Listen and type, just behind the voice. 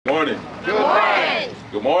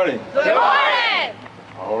Good morning. Good morning.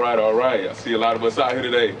 All right. I see a lot of us out here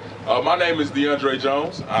today. My name is DeAndre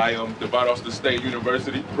Jones. I am the Valdosta State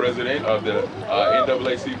University president of the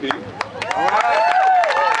NAACP. All right.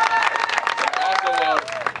 Also,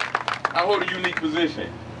 I hold a unique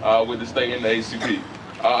position with the state NAACP.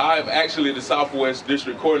 I am actually the Southwest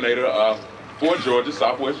District Coordinator for Georgia,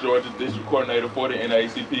 Southwest Georgia District Coordinator for the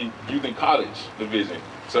NAACP Youth and College Division.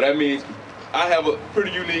 So that means I have a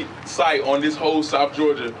pretty unique sight on this whole South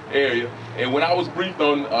Georgia area. And when I was briefed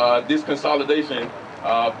on this consolidation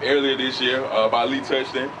earlier this year by Lee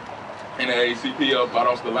Touchton and the NAACP of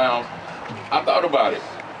Valdosta Lounge, I thought about it.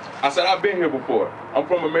 I said, I've been here before. I'm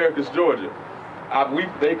from Americus, Georgia.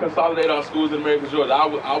 They consolidated our schools in Americus, Georgia.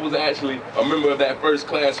 I was actually a member of that first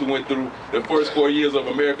class who went through the first 4 years of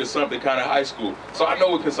Americus something kind of high school. So I know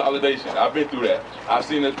what consolidation. I've been through that. I've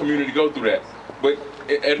seen the community go through that. But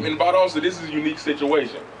in Valdosta, this is a unique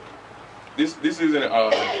situation. This is different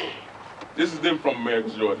from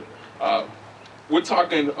Americus, Georgia. We're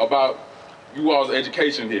talking about you all's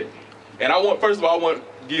education here. And first of all, I want to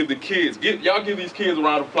give the kids, y'all give these kids a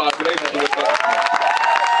round of applause for they know what's up.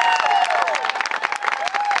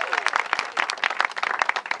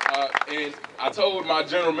 And I told my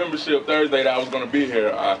general membership Thursday that I was going to be here,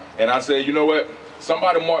 and I said, you know what?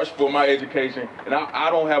 Somebody march for my education, and I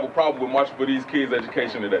don't have a problem with marching for these kids'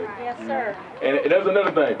 education today. Yes, sir. And there's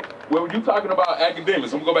another thing. When you're talking about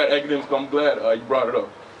academics, I'm going to go back to academics because I'm glad you brought it up.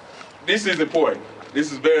 This is important.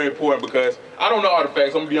 This is very important because I don't know all the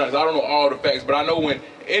facts. I'm going to be honest. I don't know all the facts, but I know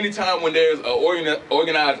anytime when there's an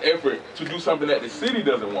organized effort to do something that the city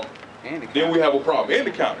doesn't want, then we have a problem. In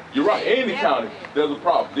the county. You're right. In the county, there's a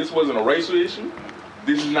problem. This wasn't a racial issue.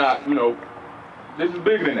 This is not, this is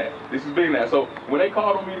bigger than that. This is bigger than that. So when they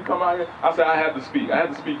called on me to come out here, I said I have to speak. I have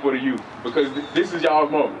to speak for the youth because this is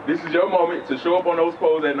y'all's moment. This is your moment to show up on those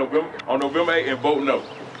polls on November 8th and vote no.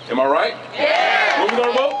 Am I right? Yeah. Where we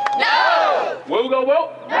gonna vote? No. Where we gonna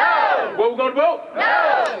vote? No. Where we gonna vote?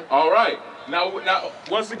 No. All right. Now,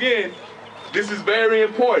 once again, this is very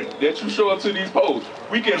important that you show up to these polls.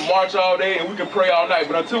 We can march all day and we can pray all night,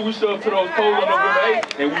 but until we show up to those polls on November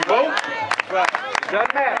 8th and we vote, and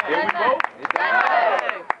we vote,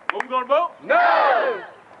 what we gonna vote? No.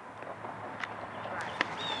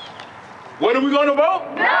 What are we gonna vote?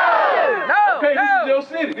 No. Okay, this is your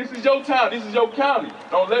city, this is your town, this is your county.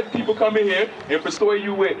 Don't let people come in here and persuade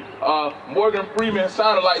you with Morgan Freeman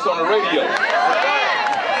sound lights on the radio.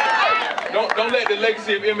 Don't let the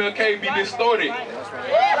legacy of MLK be distorted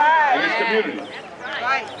in this community.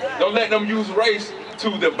 Don't let them use race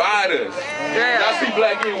to divide us. I see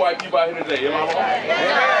black and white people out here today. Am I wrong?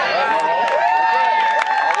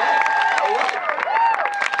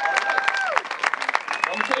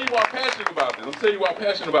 I'm gonna tell you why I'm passionate about this. I'm gonna tell you why I'm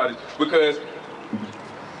passionate about this because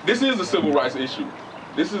this is a civil rights issue.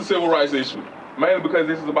 This is a civil rights issue, mainly because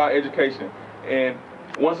this is about education. And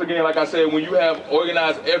once again, like I said, when you have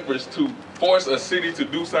organized efforts to force a city to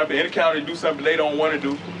do something, any county to do something they don't want to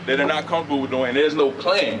do, that they're not comfortable with doing, there's no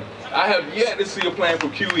plan. I have yet to see a plan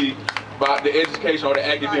from QE about the education or the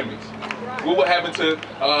academics. What will happen to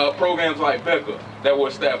programs like Becca that were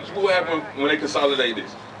established? What will happen when they consolidate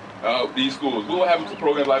these schools? What will happen to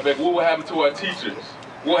programs like Becca? What will happen to our teachers?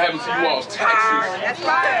 What will happen to you all's taxes? That's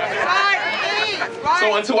right.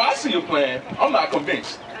 So until I see a plan, I'm not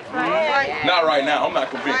convinced. Not right now, I'm not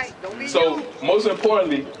convinced. So most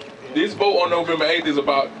importantly, this vote on November 8th is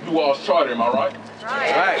about you all's charter, am I right?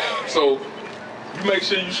 Right. So you make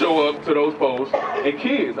sure you show up to those polls. And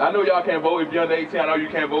kids, I know y'all can't vote. If you're under 18, I know you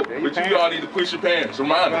can't vote. But you all need to push your parents.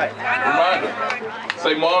 Remind them. Remind them.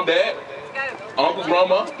 Say mom, dad, uncle,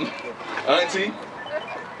 grandma, auntie,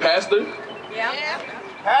 pastor,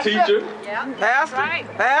 teacher.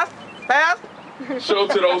 Pastor. Show up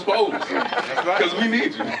to those polls, because we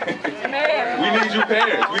need you. We need you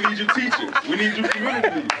parents, we need you teachers, we need you community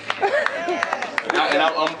leaders. And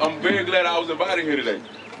I'm very glad I was invited here today.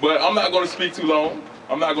 But I'm not going to speak too long.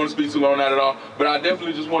 I'm not going to speak too long, not at all. But I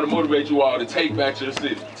definitely just want to motivate you all to take back your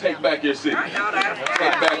city. Take back your city.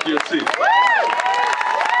 Take back your city.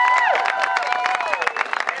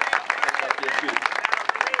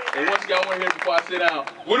 And once y'all want to hear before I sit down,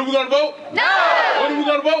 what are we going to vote? No! What are we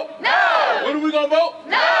going to vote? No! What are we going to vote?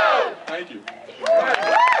 No! Thank you.